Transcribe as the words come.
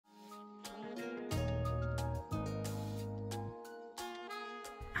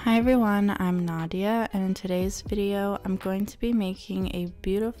Hi everyone, I'm Nadia, and in today's video I'm going to be making a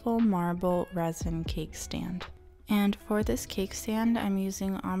beautiful marble resin cake stand. And for this cake stand I'm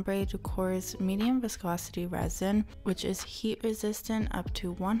using Ombre Decor's medium viscosity resin, which is heat resistant up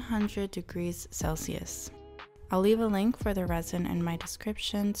to 100 degrees Celsius. I'll leave a link for the resin in my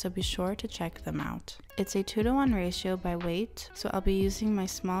description, so be sure to check them out. It's a 2-to-1 ratio by weight, so I'll be using my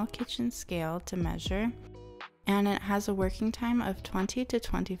small kitchen scale to measure. And it has a working time of 20 to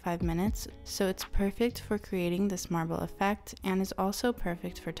 25 minutes, so it's perfect for creating this marble effect and is also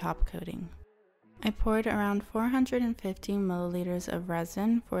perfect for top coating. I poured around 450 milliliters of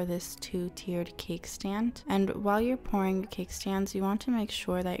resin for this 2-tiered cake stand, and while you're pouring cake stands you want to make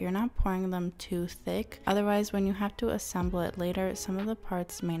sure that you're not pouring them too thick, otherwise when you have to assemble it later some of the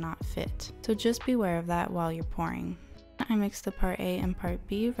parts may not fit. So just beware of that while you're pouring. I mix the part A and part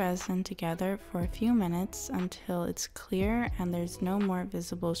B resin together for a few minutes until it's clear and there's no more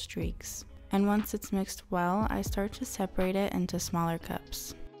visible streaks. And once it's mixed well, I start to separate it into smaller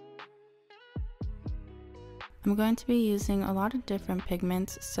cups. I'm going to be using a lot of different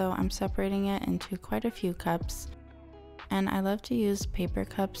pigments, so I'm separating it into quite a few cups. And I love to use paper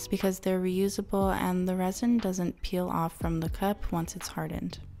cups because they're reusable and the resin doesn't peel off from the cup once it's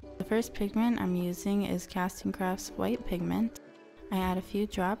hardened. The first pigment I'm using is Casting Crafts white pigment. I add a few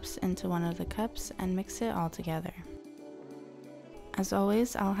drops into one of the cups and mix it all together. As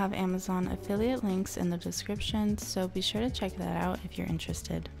always, I'll have Amazon affiliate links in the description, so be sure to check that out if you're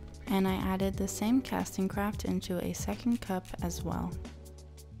interested. And I added the same casting craft into a second cup as well.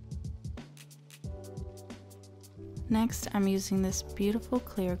 Next, I'm using this beautiful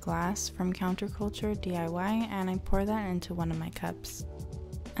clear glass from Counterculture DIY and I pour that into one of my cups,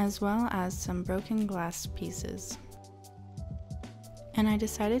 as well as some broken glass pieces. And I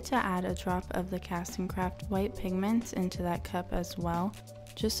decided to add a drop of the Casting Craft white pigment into that cup as well,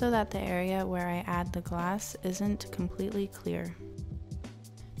 just so that the area where I add the glass isn't completely clear.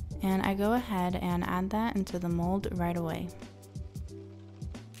 And I go ahead and add that into the mold right away.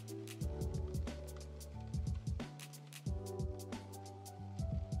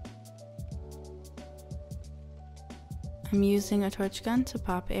 I'm using a torch gun to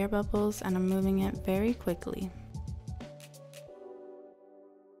pop air bubbles and I'm moving it very quickly.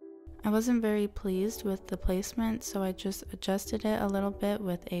 I wasn't very pleased with the placement, so I just adjusted it a little bit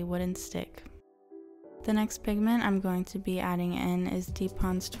with a wooden stick. The next pigment I'm going to be adding in is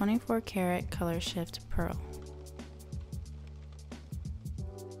Deppon's 24 karat Color Shift Pearl.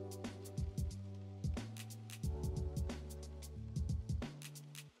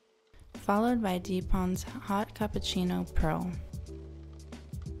 Followed by Deppon's Hot Cappuccino Pearl.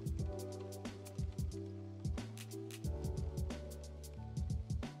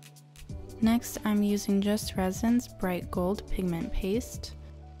 Next, I'm using Just Resin's Bright Gold Pigment Paste.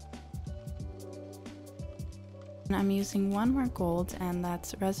 And I'm using one more gold, and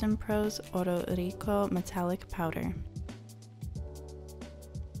that's Resin Pro's Oro Rico Metallic Powder.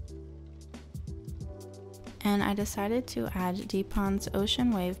 And I decided to add Deppon's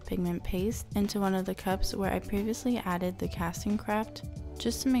Ocean Wave Pigment Paste into one of the cups where I previously added the Casting Craft,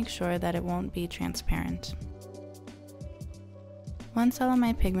 just to make sure that it won't be transparent. Once all of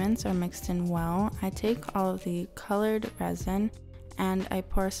my pigments are mixed in well, I take all of the colored resin and I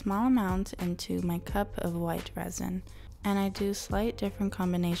pour a small amount into my cup of white resin. And I do slight different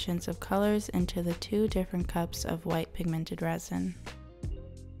combinations of colors into the 2 different cups of white pigmented resin.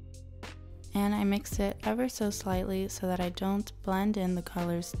 And I mix it ever so slightly so that I don't blend in the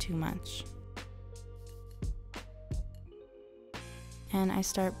colors too much. And I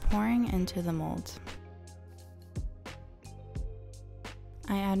start pouring into the mold.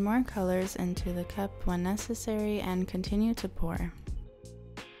 I add more colors into the cup when necessary and continue to pour.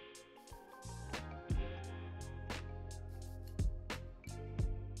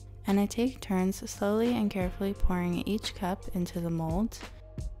 And I take turns slowly and carefully pouring each cup into the mold.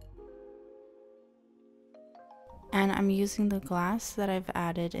 And I'm using the glass that I've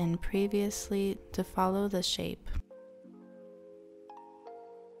added in previously to follow the shape.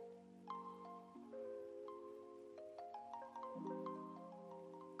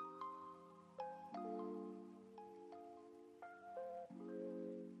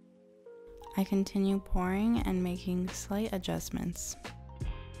 I continue pouring and making slight adjustments.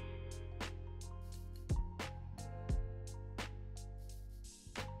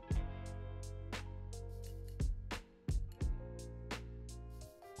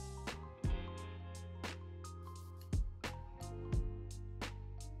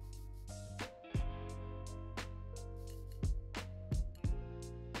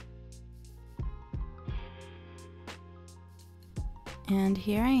 And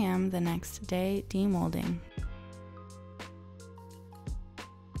here I am the next day demolding.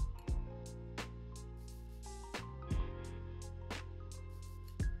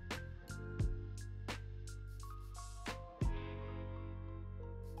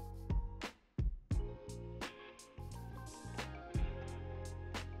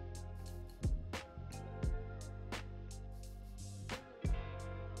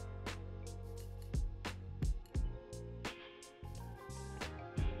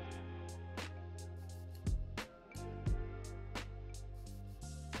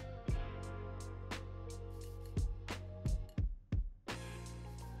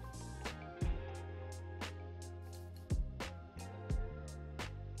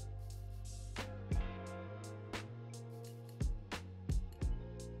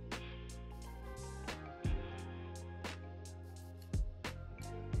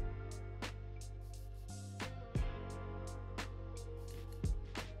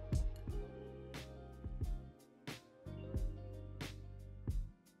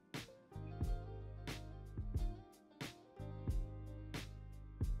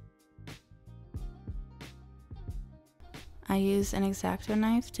 I use an X-Acto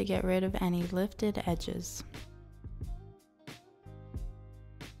knife to get rid of any lifted edges.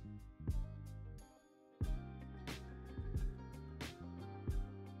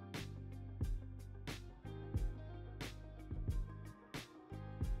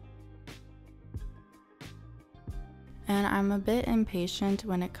 And I'm a bit impatient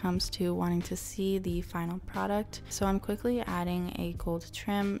when it comes to wanting to see the final product, so I'm quickly adding a gold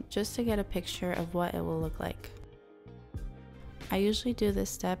trim just to get a picture of what it will look like. I usually do this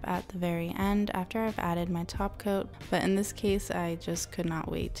step at the very end after I've added my top coat, but in this case I just could not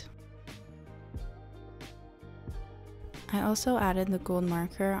wait. I also added the gold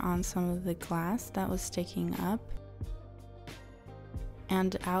marker on some of the glass that was sticking up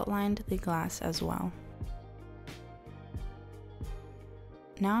and outlined the glass as well.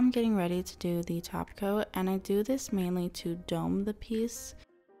 Now I'm getting ready to do the top coat, and I do this mainly to dome the piece,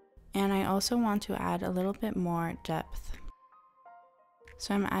 and I also want to add a little bit more depth.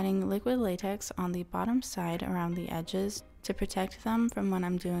 So I'm adding liquid latex on the bottom side around the edges to protect them from when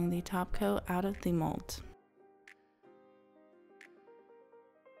I'm doing the top coat out of the mold.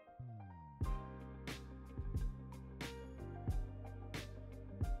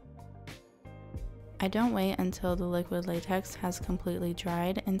 I don't wait until the liquid latex has completely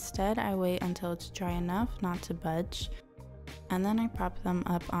dried. Instead, I wait until it's dry enough not to budge, and then I prop them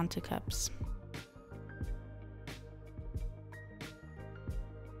up onto cups.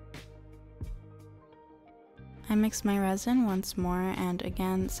 I mix my resin once more and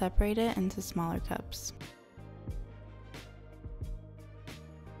again separate it into smaller cups.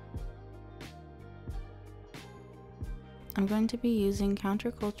 I'm going to be using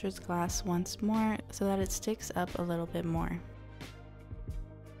Counterculture's glass once more so that it sticks up a little bit more.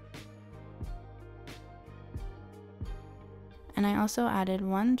 And I also added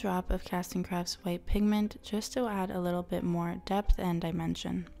 1 drop of Casting Crafts white pigment just to add a little bit more depth and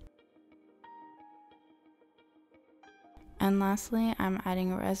dimension. And lastly, I'm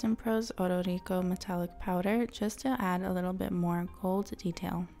adding Resin Pro's Oro Rico metallic powder just to add a little bit more gold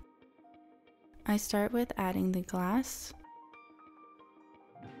detail. I start with adding the glass.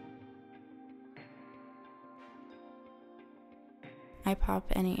 I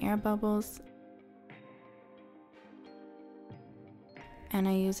pop any air bubbles, and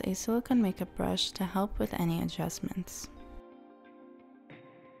I use a silicone makeup brush to help with any adjustments.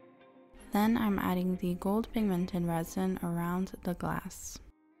 Then I'm adding the gold pigmented resin around the glass.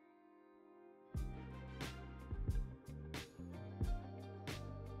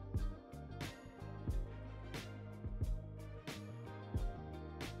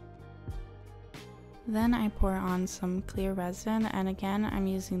 Then I pour on some clear resin, and again I'm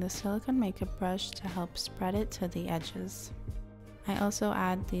using the silicone makeup brush to help spread it to the edges. I also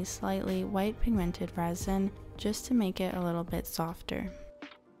add the slightly white pigmented resin just to make it a little bit softer.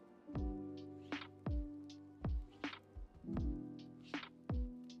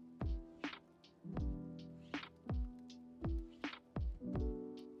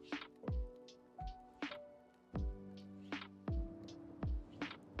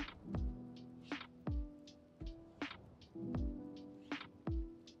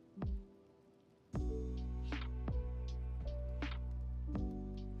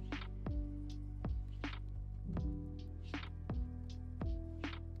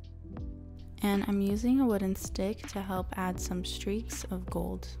 And I'm using a wooden stick to help add some streaks of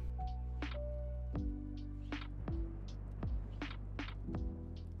gold.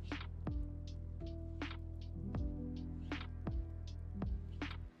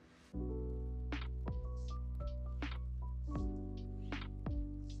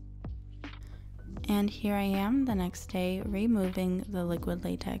 And here I am the next day removing the liquid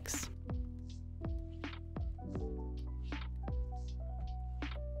latex.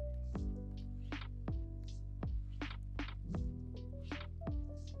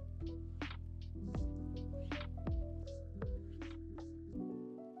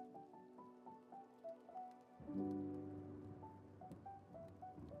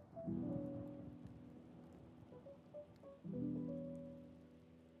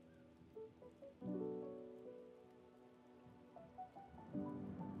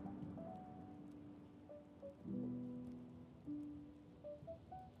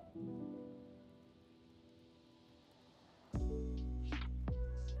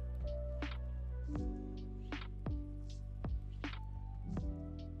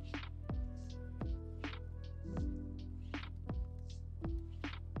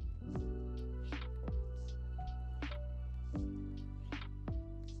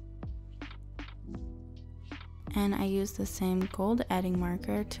 And I use the same gold edding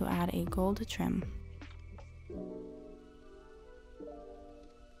marker to add a gold trim.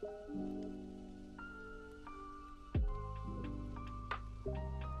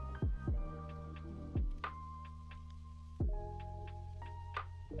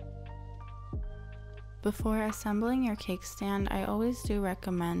 Before assembling your cake stand, I always do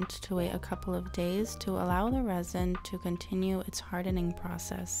recommend to wait a couple of days to allow the resin to continue its hardening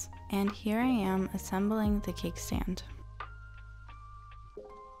process. And here I am assembling the cake stand.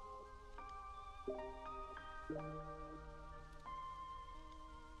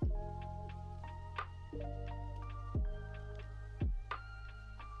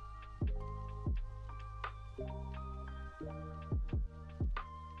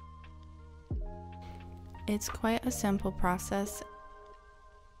 It's quite a simple process,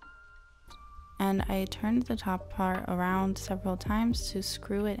 and I turned the top part around several times to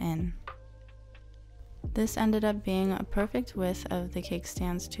screw it in. This ended up being a perfect width of the cake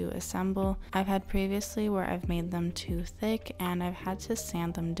stands to assemble. I've had previously where I've made them too thick and I've had to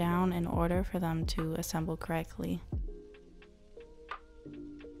sand them down in order for them to assemble correctly.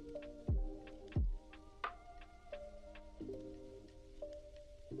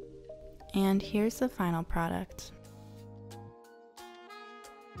 And here's the final product.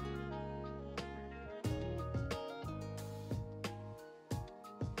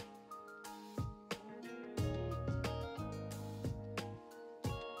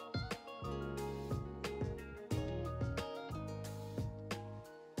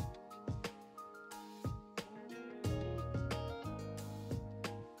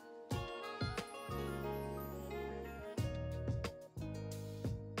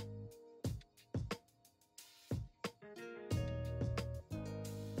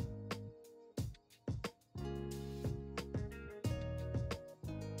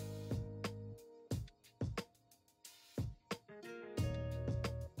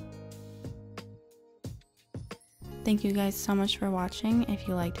 Thank you guys so much for watching. If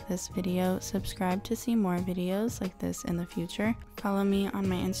you liked this video, subscribe to see more videos like this in the future. Follow me on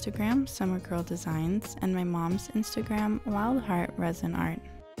my Instagram, Summer Girl Designs, and my mom's Instagram, Wild Heart Resin Art.